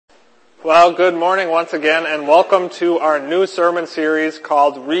Well, good morning once again, and welcome to our new sermon series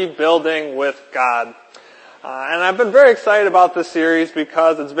called Rebuilding with God. And I've been very excited about this series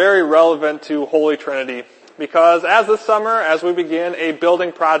because it's very relevant to Holy Trinity. Because as this summer, as we begin a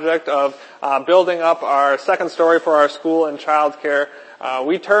building project of building up our second story for our school and childcare,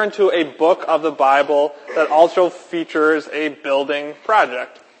 we turn to a book of the Bible that also features a building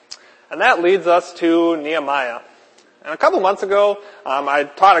project. And that leads us to Nehemiah. And a couple months ago, I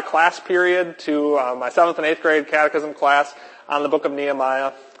taught a class period to my 7th and 8th grade catechism class on the book of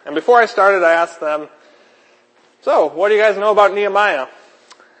Nehemiah. And before I started, I asked them, so, what do you guys know about Nehemiah?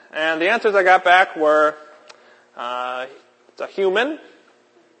 And the answers I got back were, it's a human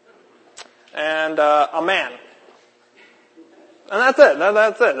and a man. And that's it.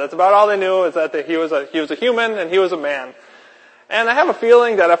 That's it. That's about all they knew, is that he was a human and he was a man. And I have a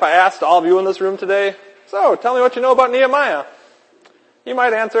feeling that if I asked all of you in this room today, so, tell me what you know about Nehemiah. You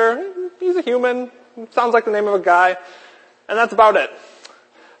might answer, he's a human, sounds like the name of a guy, and that's about it.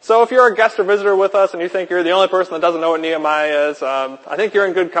 So if you're a guest or visitor with us and you think you're the only person that doesn't know what Nehemiah is, I think you're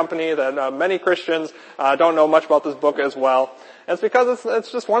in good company, that many Christians don't know much about this book as well. And it's because it's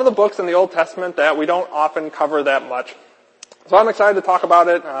just one of the books in the Old Testament that we don't often cover that much. So I'm excited to talk about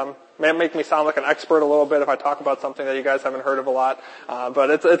it. May make me sound like an expert a little bit if I talk about something that you guys haven't heard of a lot.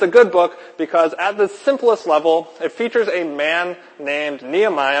 But it's a good book because at the simplest level, it features a man named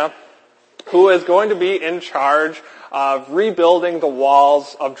Nehemiah who is going to be in charge of rebuilding the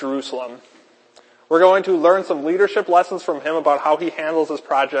walls of Jerusalem. We're going to learn some leadership lessons from him about how he handles this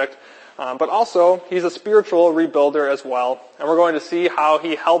project. But also, he's a spiritual rebuilder as well. And we're going to see how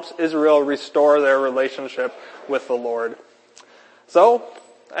he helps Israel restore their relationship with the Lord. So,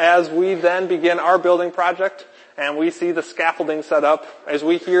 as we then begin our building project, and we see the scaffolding set up, as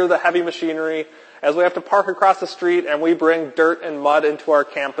we hear the heavy machinery, as we have to park across the street and we bring dirt and mud into our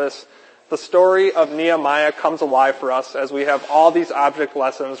campus, the story of Nehemiah comes alive for us as we have all these object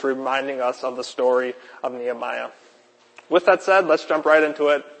lessons reminding us of the story of Nehemiah. With that said, let's jump right into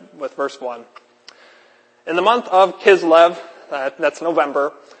it with verse 1. In the month of Kislev, that's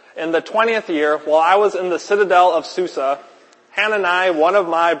November, in the 20th year, while I was in the citadel of Susa, Hanani, one of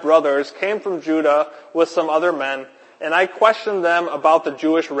my brothers, came from Judah with some other men, and I questioned them about the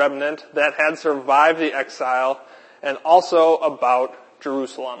Jewish remnant that had survived the exile, and also about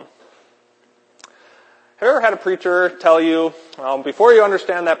Jerusalem. Have you ever had a preacher tell you, before you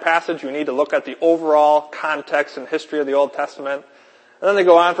understand that passage, you need to look at the overall context and history of the Old Testament? And then they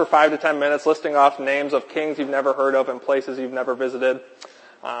go on for 5 to 10 minutes listing off names of kings you've never heard of and places you've never visited.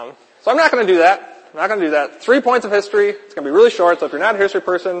 So I'm not going to do that. 3 points of history. It's going to be really short, so if you're not a history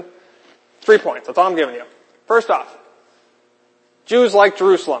person, 3 points. That's all I'm giving you. First off, Jews like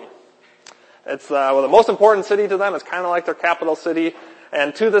Jerusalem. It's the most important city to them. It's kind of like their capital city.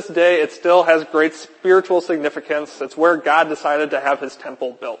 And to this day, it still has great spiritual significance. It's where God decided to have his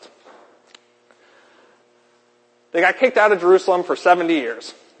temple built. They got kicked out of Jerusalem for 70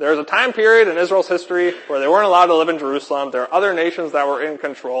 years. There's a time period in Israel's history where they weren't allowed to live in Jerusalem. There are other nations that were in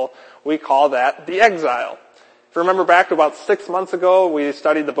control. We call that the exile. If you remember back to about 6 months ago, we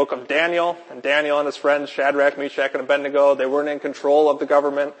studied the book of Daniel. And Daniel and his friends, Shadrach, Meshach, and Abednego, they weren't in control of the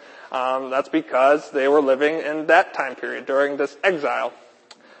government. That's because they were living in that time period during this exile.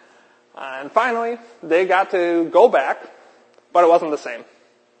 And finally, they got to go back, but it wasn't the same.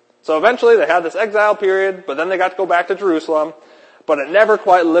 So eventually they had this exile period, but then they got to go back to Jerusalem. But it never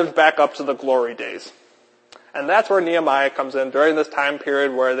quite lived back up to the glory days. And that's where Nehemiah comes in during this time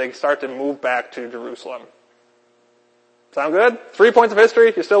period where they start to move back to Jerusalem. Sound good? 3 points of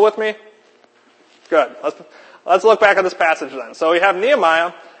history. You still with me? Good. Let's look back at this passage then. So we have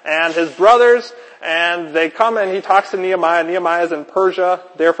Nehemiah and his brothers, and they come and he talks to Nehemiah. Nehemiah's in Persia.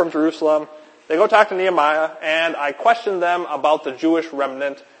 They're from Jerusalem. They go talk to Nehemiah, and I question them about the Jewish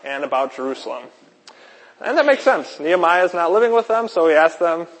remnant and about Jerusalem. And that makes sense. Nehemiah's not living with them, so he asks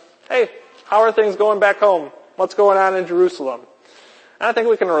them, hey, how are things going back home? What's going on in Jerusalem? And I think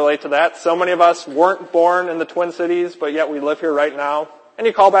we can relate to that. So many of us weren't born in the Twin Cities, but yet we live here right now. And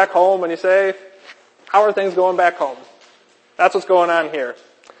you call back home and you say, how are things going back home? That's what's going on here.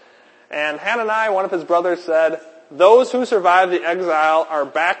 And Hanani, one of his brothers, said, those who survived the exile are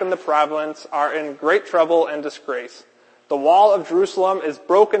back in the province, are in great trouble and disgrace. The wall of Jerusalem is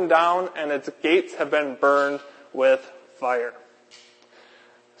broken down and its gates have been burned with fire.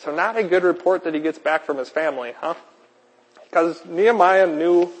 So not a good report that he gets back from his family, huh? Because Nehemiah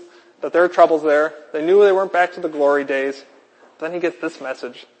knew that there are troubles there. They knew they weren't back to the glory days. Then he gets this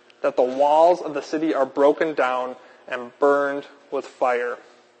message, that the walls of the city are broken down and burned with fire.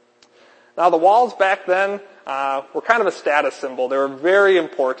 Now the walls back then were kind of a status symbol. They were very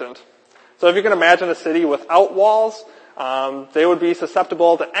important. So if you can imagine a city without walls, they would be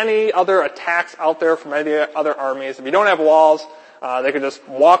susceptible to any other attacks out there from any other armies. If you don't have walls, they could just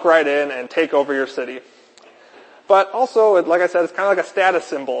walk right in and take over your city. But also, like I said, it's kind of like a status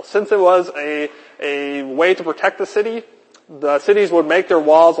symbol. Since it was a way to protect the cities would make their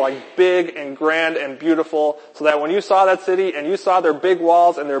walls like big and grand and beautiful, so that when you saw that city and you saw their big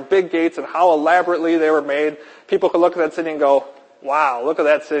walls and their big gates and how elaborately they were made, people could look at that city and go, wow, look at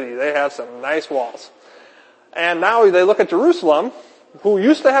that city. They have some nice walls. And now they look at Jerusalem, who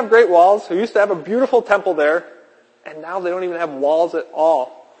used to have great walls, who used to have a beautiful temple there, and now they don't even have walls at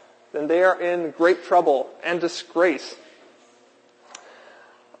all. Then they are in great trouble and disgrace.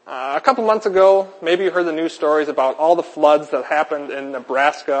 A couple months ago, maybe you heard the news stories about all the floods that happened in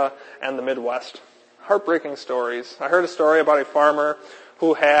Nebraska and the Midwest. Heartbreaking stories. I heard a story about a farmer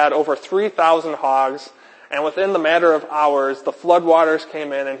who had over 3,000 hogs, and within the matter of hours, the floodwaters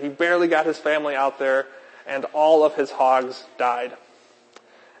came in and he barely got his family out there, and all of his hogs died.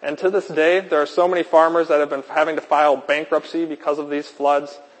 And to this day, there are so many farmers that have been having to file bankruptcy because of these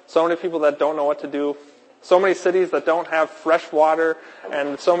floods. So many people that don't know what to do. So many cities that don't have fresh water,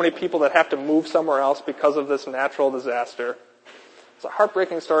 and so many people that have to move somewhere else because of this natural disaster. It's a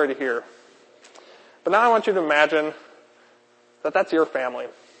heartbreaking story to hear. But now I want you to imagine that that's your family.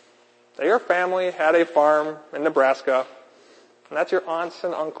 That your family had a farm in Nebraska, and that's your aunts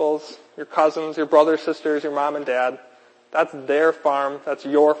and uncles, your cousins, your brothers, sisters, your mom and dad. That's their farm, that's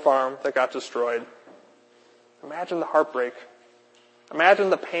your farm that got destroyed. Imagine the heartbreak. Imagine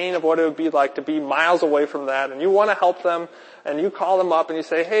the pain of what it would be like to be miles away from that, and you want to help them, and you call them up and you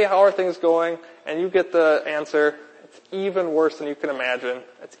say, hey, how are things going? And you get the answer, it's even worse than you can imagine.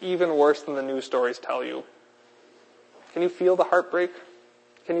 It's even worse than the news stories tell you. Can you feel the heartbreak?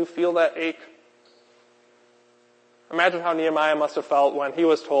 Can you feel that ache? Imagine how Nehemiah must have felt when he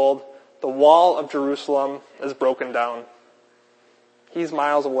was told, the wall of Jerusalem is broken down. He's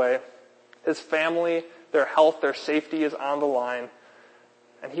miles away. His family, their health, their safety is on the line.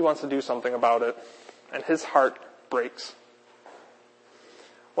 And he wants to do something about it. And his heart breaks.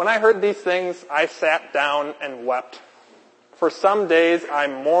 When I heard these things, I sat down and wept. For some days I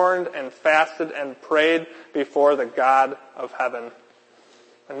mourned and fasted and prayed before the God of heaven.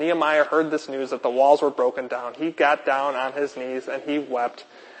 When Nehemiah heard this news that the walls were broken down, he got down on his knees and he wept.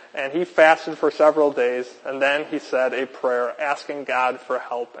 And he fasted for several days. And then he said a prayer asking God for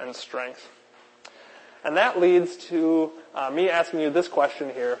help and strength. And that leads to me asking you this question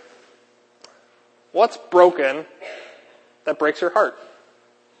here. What's broken that breaks your heart?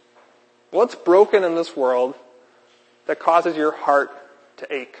 What's broken in this world that causes your heart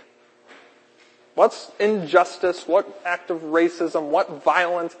to ache? What's injustice, what act of racism, what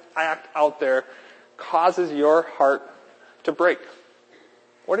violent act out there causes your heart to break?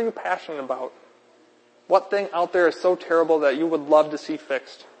 What are you passionate about? What thing out there is so terrible that you would love to see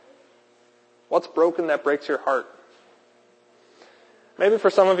fixed? What's broken that breaks your heart? Maybe for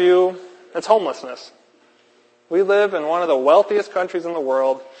some of you, it's homelessness. We live in one of the wealthiest countries in the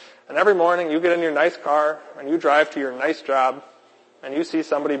world, and every morning you get in your nice car and you drive to your nice job, and you see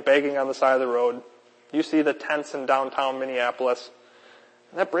somebody begging on the side of the road. You see the tents in downtown Minneapolis,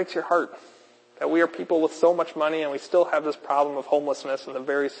 and that breaks your heart. That we are people with so much money and we still have this problem of homelessness in the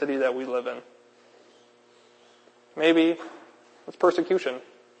very city that we live in. Maybe it's persecution.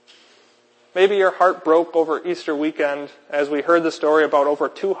 Maybe your heart broke over Easter weekend as we heard the story about over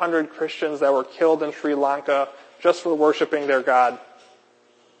 200 Christians that were killed in Sri Lanka just for worshiping their God.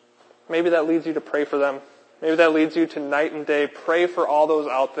 Maybe that leads you to pray for them. Maybe that leads you to night and day pray for all those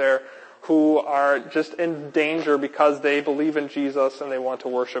out there who are just in danger because they believe in Jesus and they want to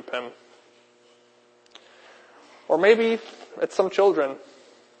worship Him. Or maybe it's some children.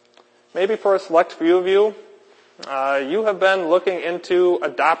 Maybe for a select few of you, you have been looking into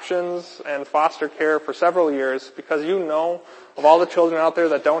adoptions and foster care for several years because you know of all the children out there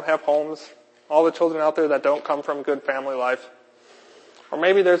that don't have homes, all the children out there that don't come from good family life. Or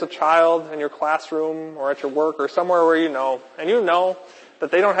maybe there's a child in your classroom or at your work or somewhere where you know, and you know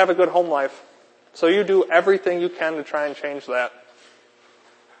that they don't have a good home life. So you do everything you can to try and change that.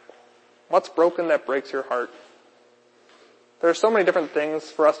 What's broken that breaks your heart? There are so many different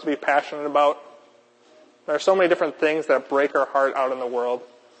things for us to be passionate about. There are so many different things that break our heart out in the world.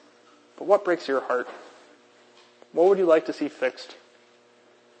 But what breaks your heart? What would you like to see fixed?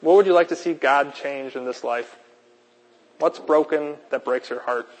 What would you like to see God change in this life? What's broken that breaks your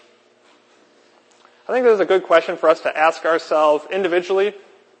heart? I think this is a good question for us to ask ourselves individually,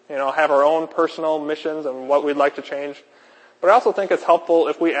 have our own personal missions and what we'd like to change. But I also think it's helpful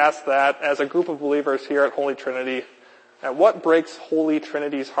if we ask that as a group of believers here at Holy Trinity at what breaks Holy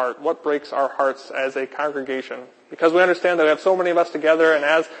Trinity's heart, what breaks our hearts as a congregation. Because we understand that we have so many of us together, and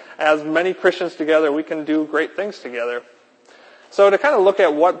as many Christians together, we can do great things together. So to kind of look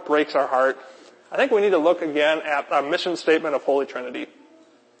at what breaks our heart, I think we need to look again at a mission statement of Holy Trinity.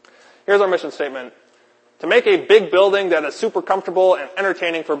 Here's our mission statement. To make a big building that is super comfortable and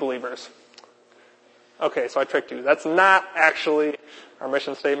entertaining for believers. Okay, so I tricked you. That's not actually our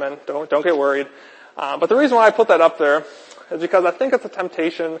mission statement. Don't get worried. But the reason why I put that up there is because I think it's a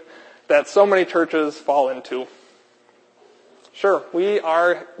temptation that so many churches fall into. Sure, we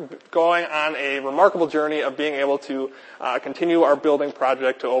are going on a remarkable journey of being able to continue our building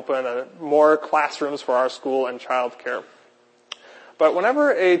project to open more classrooms for our school and child care. But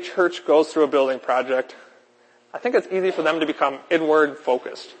whenever a church goes through a building project, I think it's easy for them to become inward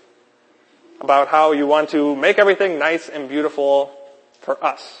focused about how you want to make everything nice and beautiful for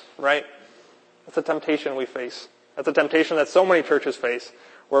us, right? That's a temptation we face. That's a temptation that so many churches face,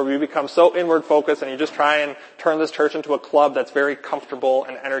 where we become so inward focused and you just try and turn this church into a club that's very comfortable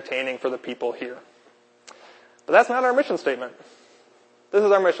and entertaining for the people here. But that's not our mission statement. This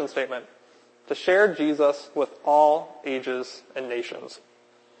is our mission statement. To share Jesus with all ages and nations.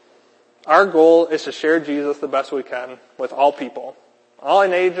 Our goal is to share Jesus the best we can with all people. All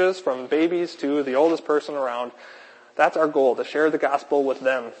in ages, from babies to the oldest person around. That's our goal, to share the gospel with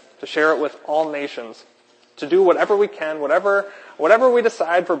them. To share it with all nations. To do whatever we can, whatever we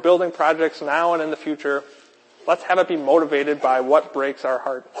decide for building projects now and in the future, let's have it be motivated by what breaks our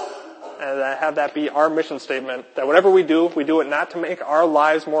heart. And have that be our mission statement, that whatever we do it not to make our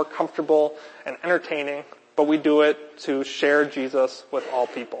lives more comfortable and entertaining, but we do it to share Jesus with all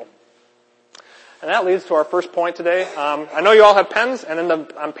people. And that leads to our first point today. I know you all have pens, and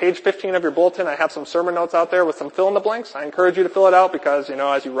on page 15 of your bulletin, I have some sermon notes out there with some fill in the blanks. I encourage you to fill it out because,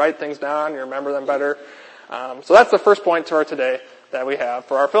 as you write things down, you remember them better. So that's the first point to our today that we have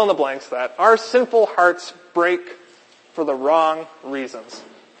for our fill in the blanks, that our sinful hearts break for the wrong reasons.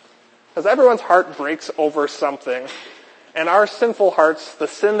 Because everyone's heart breaks over something. And our sinful hearts, the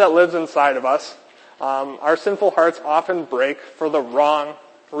sin that lives inside of us, our sinful hearts often break for the wrong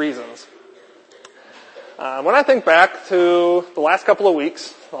reasons. When I think back to the last couple of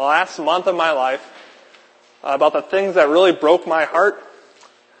weeks, the last month of my life, about the things that really broke my heart,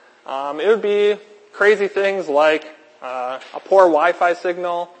 it would be crazy things like a poor Wi-Fi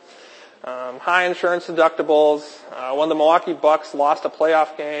signal, high insurance deductibles, when the Milwaukee Bucks lost a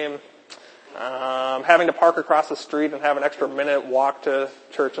playoff game, having to park across the street and have an extra minute walk to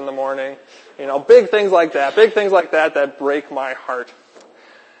church in the morning. Big things like that that break my heart.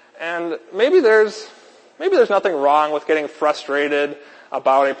 And maybe there's nothing wrong with getting frustrated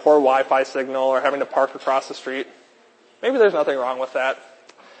about a poor Wi-Fi signal or having to park across the street. Maybe there's nothing wrong with that.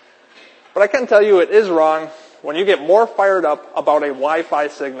 But I can tell you it is wrong when you get more fired up about a Wi-Fi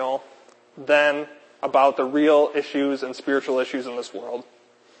signal than about the real issues and spiritual issues in this world.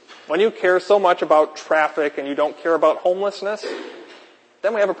 When you care so much about traffic and you don't care about homelessness,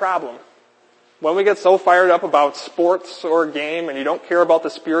 then we have a problem. When we get so fired up about sports or a game and you don't care about the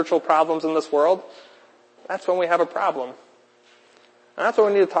spiritual problems in this world, that's when we have a problem. And that's what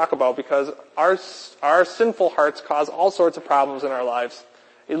we need to talk about, because our sinful hearts cause all sorts of problems in our lives.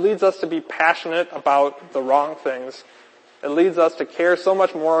 It leads us to be passionate about the wrong things. It leads us to care so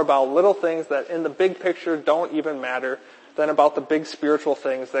much more about little things that in the big picture don't even matter than about the big spiritual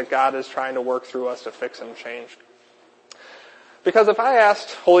things that God is trying to work through us to fix and change. Because if I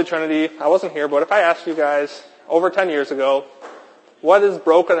asked Holy Trinity, I wasn't here, but if I asked you guys over 10 years ago, what is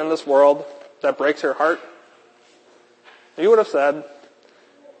broken in this world that breaks your heart? You would have said,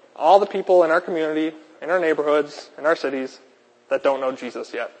 all the people in our community, in our neighborhoods, in our cities that don't know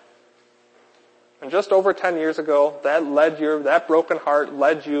Jesus yet. And just over 10 years ago, that broken heart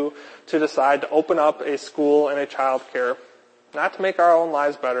led you to decide to open up a school and a child care, not to make our own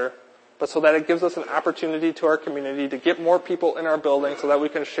lives better, but so that it gives us an opportunity to our community to get more people in our building so that we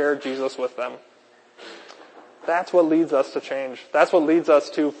can share Jesus with them. That's what leads us to change. That's what leads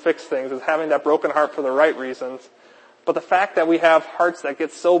us to fix things, is having that broken heart for the right reasons. But the fact that we have hearts that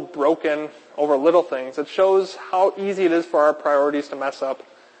get so broken over little things, it shows how easy it is for our priorities to mess up,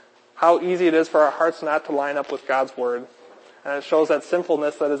 how easy it is for our hearts not to line up with God's Word. And it shows that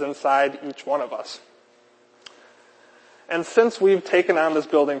sinfulness that is inside each one of us. And since we've taken on this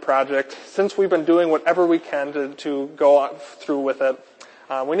building project, since we've been doing whatever we can to go through with it,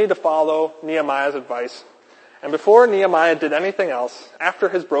 we need to follow Nehemiah's advice. And before Nehemiah did anything else, after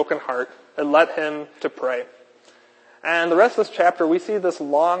his broken heart, it led him to pray. And the rest of this chapter, we see this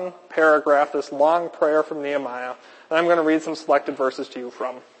long paragraph, this long prayer from Nehemiah, and I'm going to read some selected verses to you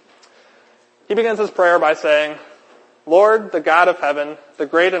from. He begins his prayer by saying, Lord, the God of heaven, the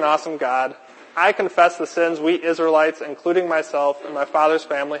great and awesome God, I confess the sins we Israelites, including myself and my father's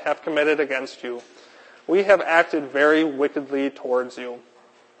family, have committed against you. We have acted very wickedly towards you.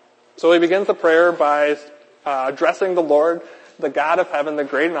 So he begins the prayer by addressing the Lord, the God of heaven, the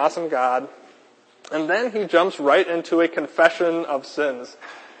great and awesome God. And then he jumps right into a confession of sins.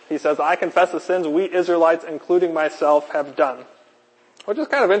 He says, I confess the sins we Israelites, including myself, have done. Which is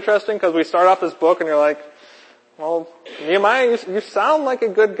kind of interesting because we start off this book and you're like, well, Nehemiah, you sound like a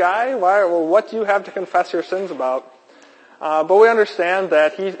good guy. What do you have to confess your sins about? But we understand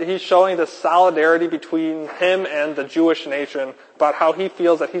that he's showing the solidarity between him and the Jewish nation about how he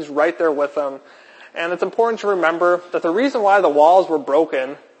feels that he's right there with them. And it's important to remember that the reason why the walls were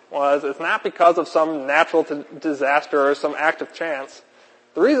broken it's not because of some natural disaster or some act of chance.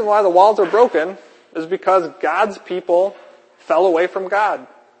 The reason why the walls are broken is because God's people fell away from God.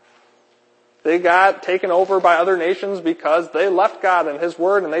 They got taken over by other nations because they left God and His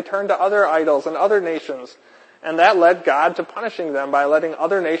Word and they turned to other idols and other nations. And that led God to punishing them by letting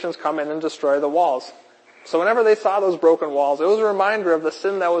other nations come in and destroy the walls. So whenever they saw those broken walls, it was a reminder of the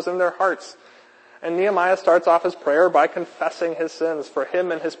sin that was in their hearts. And Nehemiah starts off his prayer by confessing his sins for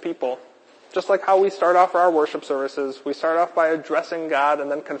him and his people. Just like how we start off our worship services, we start off by addressing God and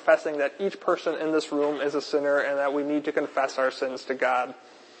then confessing that each person in this room is a sinner and that we need to confess our sins to God.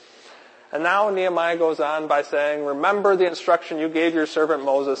 And now Nehemiah goes on by saying, remember the instruction you gave your servant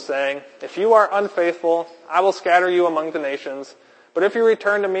Moses, saying, if you are unfaithful, I will scatter you among the nations. But if you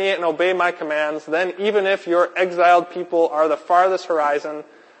return to me and obey my commands, then even if your exiled people are the farthest horizon,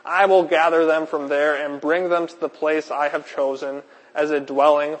 I will gather them from there and bring them to the place I have chosen as a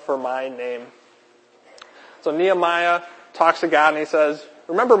dwelling for my name. So Nehemiah talks to God and he says,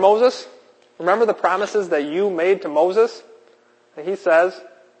 remember Moses? Remember the promises that you made to Moses? And he says,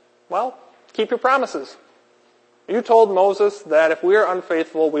 well, keep your promises. You told Moses that if we are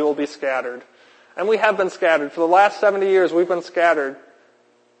unfaithful, we will be scattered. And we have been scattered. For the last 70 years, we've been scattered.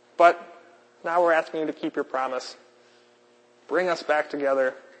 But now we're asking you to keep your promise. Bring us back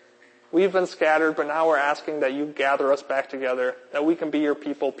together. We've been scattered, but now we're asking that you gather us back together, that we can be your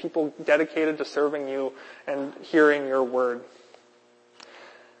people dedicated to serving you and hearing your word.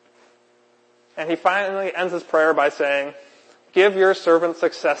 And he finally ends his prayer by saying, give your servant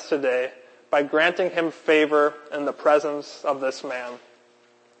success today by granting him favor in the presence of this man.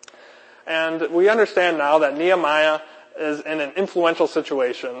 And we understand now that Nehemiah is in an influential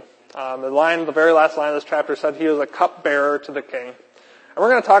situation. The very last line of this chapter said he was a cupbearer to the king. And we're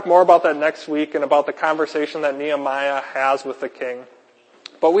going to talk more about that next week and about the conversation that Nehemiah has with the king.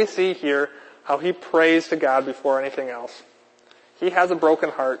 But we see here how he prays to God before anything else. He has a broken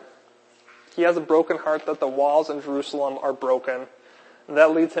heart. He has a broken heart that the walls in Jerusalem are broken. And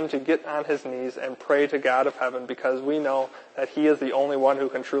that leads him to get on his knees and pray to God of heaven because we know that He is the only one who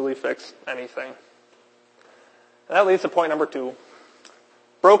can truly fix anything. And that leads to point number 2.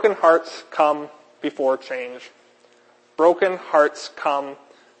 Broken hearts come before change. Broken hearts come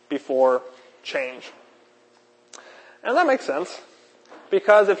before change. And that makes sense.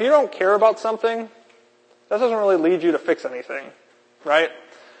 Because if you don't care about something, that doesn't really lead you to fix anything. Right?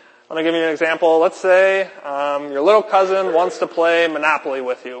 Let me give you an example. Let's say your little cousin wants to play Monopoly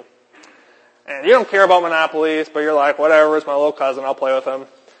with you. And you don't care about Monopoly, but you're like, whatever, it's my little cousin, I'll play with him.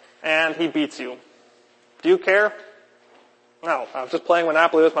 And he beats you. Do you care? No, I was just playing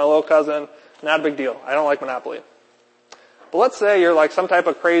Monopoly with my little cousin. Not a big deal. I don't like Monopoly. But let's say you're like some type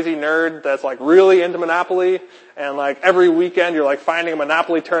of crazy nerd that's like really into Monopoly, and like every weekend you're like finding a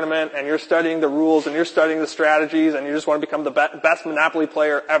Monopoly tournament and you're studying the rules and you're studying the strategies and you just want to become the best Monopoly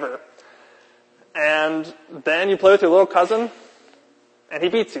player ever. And then you play with your little cousin and he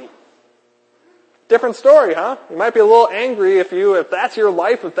beats you. Different story, huh? You might be a little angry if that's your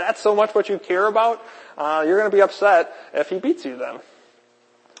life, if that's so much what you care about, you're going to be upset if he beats you then.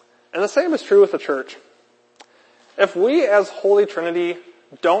 And the same is true with the church. If we as Holy Trinity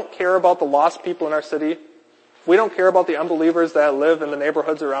don't care about the lost people in our city, if we don't care about the unbelievers that live in the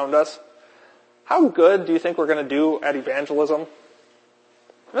neighborhoods around us, how good do you think we're going to do at evangelism?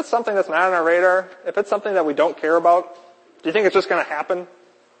 If it's something that's not on our radar, if it's something that we don't care about, do you think it's just going to happen? Do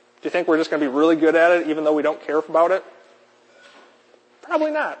you think we're just going to be really good at it even though we don't care about it?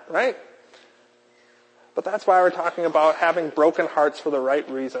 Probably not, right? But that's why we're talking about having broken hearts for the right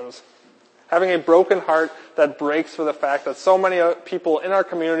reasons. Having a broken heart that breaks for the fact that so many people in our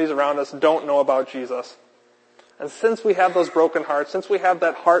communities around us don't know about Jesus. And since we have those broken hearts, since we have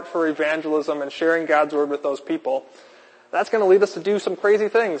that heart for evangelism and sharing God's word with those people, that's going to lead us to do some crazy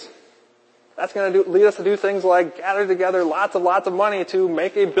things. That's going to lead us to do things like gather together lots of money to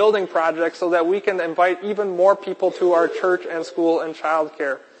make a building project so that we can invite even more people to our church and school and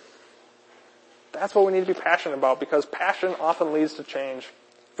childcare. That's what we need to be passionate about, because passion often leads to change.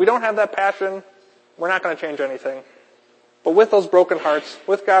 If we don't have that passion, we're not going to change anything. But with those broken hearts,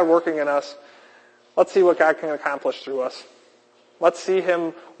 with God working in us, let's see what God can accomplish through us. Let's see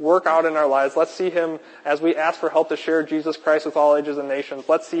Him work out in our lives. Let's see Him, as we ask for help to share Jesus Christ with all ages and nations,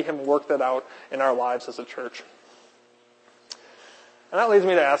 let's see Him work that out in our lives as a church. And that leads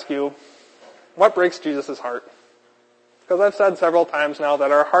me to ask you, what breaks Jesus' heart? Because I've said several times now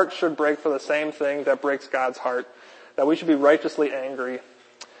that our hearts should break for the same thing that breaks God's heart, that we should be righteously angry.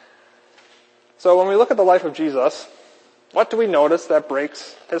 So when we look at the life of Jesus, what do we notice that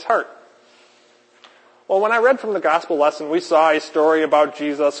breaks His heart? Well, when I read from the gospel lesson, we saw a story about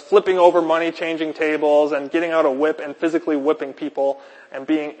Jesus flipping over money, changing tables, and getting out a whip and physically whipping people and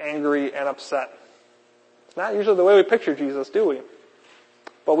being angry and upset. It's not usually the way we picture Jesus, do we?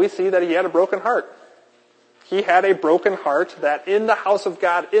 But we see that He had a broken heart. He had a broken heart that in the house of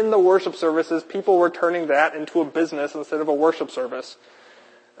God, in the worship services, people were turning that into a business instead of a worship service.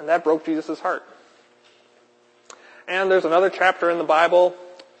 And that broke Jesus' heart. And there's another chapter in the Bible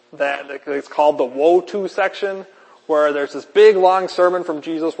that it's called the Woe To section, where there's this big long sermon from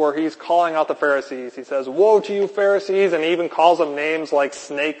Jesus where He's calling out the Pharisees. He says, "Woe to you Pharisees," and He even calls them names like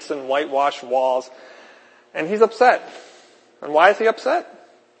snakes and whitewashed walls. And He's upset. And why is He upset?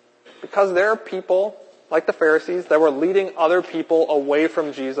 Because there are people like the Pharisees that were leading other people away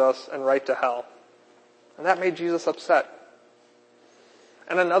from Jesus and right to hell. And that made Jesus upset.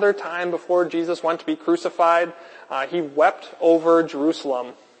 And another time before Jesus went to be crucified, He wept over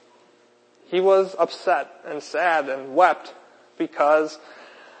Jerusalem. He was upset and sad and wept because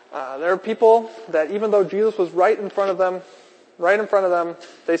there are people that even though Jesus was right in front of them,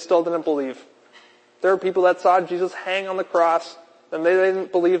 they still didn't believe. There are people that saw Jesus hang on the cross and they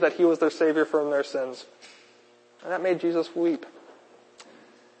didn't believe that He was their Savior from their sins. And that made Jesus weep.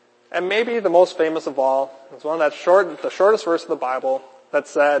 And maybe the most famous of all is one that's the shortest verse of the Bible that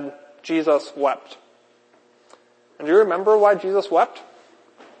said, Jesus wept. And do you remember why Jesus wept?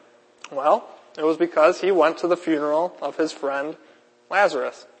 Well, it was because He went to the funeral of His friend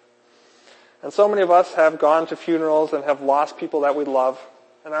Lazarus. And so many of us have gone to funerals and have lost people that we love,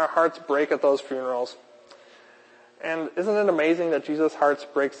 and our hearts break at those funerals. And isn't it amazing that Jesus' heart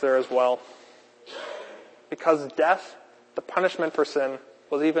breaks there as well? Because death, the punishment for sin,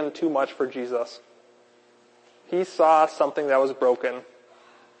 was even too much for Jesus. He saw something that was broken.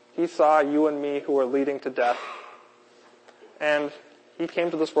 He saw you and me who were leading to death. And He came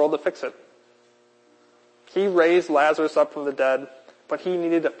to this world to fix it. He raised Lazarus up from the dead, but He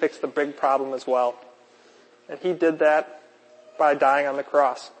needed to fix the big problem as well. And He did that by dying on the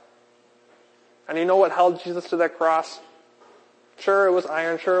cross. And you know what held Jesus to that cross? Sure, it was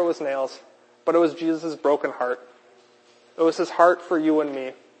iron, sure, it was nails, but it was Jesus' broken heart. It was His heart for you and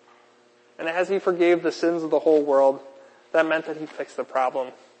me. And as He forgave the sins of the whole world, that meant that He fixed the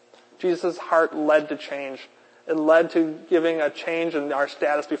problem. Jesus' heart led to change. It led to giving a change in our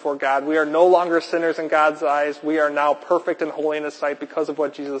status before God. We are no longer sinners in God's eyes. We are now perfect in holiness sight because of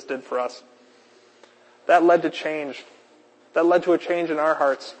what Jesus did for us. That led to change. That led to a change in our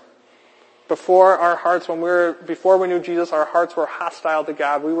hearts. Before we knew Jesus, our hearts were hostile to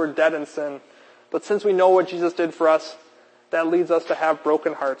God. We were dead in sin. But since we know what Jesus did for us, that leads us to have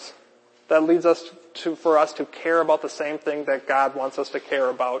broken hearts. That leads us for us to care about the same thing that God wants us to care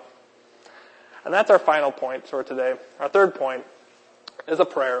about. And that's our final point for today. Our third point is a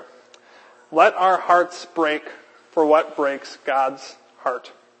prayer. Let our hearts break for what breaks God's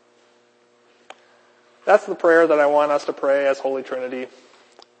heart. That's the prayer that I want us to pray as Holy Trinity.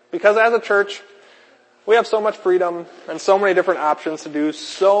 Because as a church, we have so much freedom and so many different options to do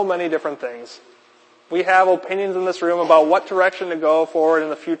so many different things. We have opinions in this room about what direction to go forward in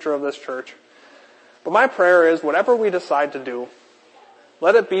the future of this church. But my prayer is whatever we decide to do,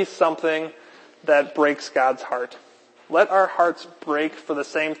 let it be something that breaks God's heart. Let our hearts break for the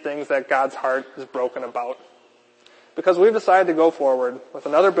same things that God's heart is broken about. Because we've decided to go forward with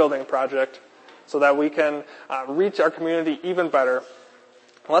another building project so that we can reach our community even better.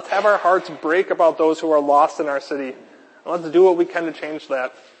 Let's have our hearts break about those who are lost in our city. And let's do what we can to change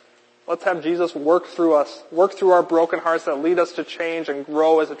that. Let's have Jesus work through us, work through our broken hearts that lead us to change and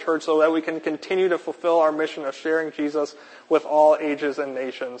grow as a church so that we can continue to fulfill our mission of sharing Jesus with all ages and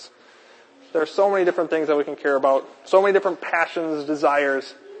nations. There are so many different things that we can care about, so many different passions,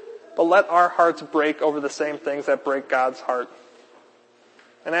 desires, but let our hearts break over the same things that break God's heart.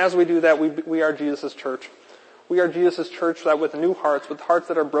 And as we do that, we are Jesus' church. We are Jesus' church that with new hearts, with hearts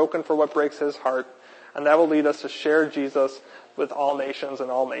that are broken for what breaks his heart, and that will lead us to share Jesus with all nations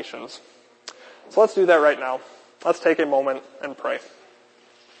and all nations. So let's do that right now. Let's take a moment and pray.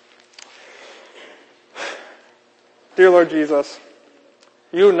 Dear Lord Jesus,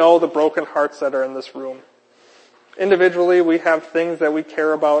 you know the broken hearts that are in this room. Individually, we have things that we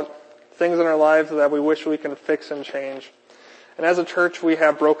care about, things in our lives that we wish we can fix and change. And as a church, we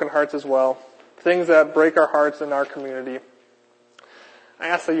have broken hearts as well, things that break our hearts in our community. I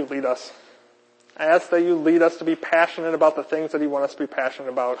ask that you lead us. I ask that you lead us to be passionate about the things that you want us to be passionate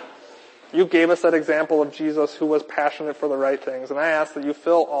about. You gave us that example of Jesus who was passionate for the right things, and I ask that you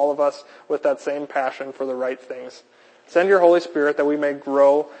fill all of us with that same passion for the right things. Send your Holy Spirit that we may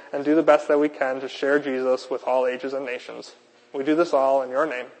grow and do the best that we can to share Jesus with all ages and nations. We do this all in your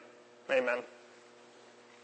name. Amen.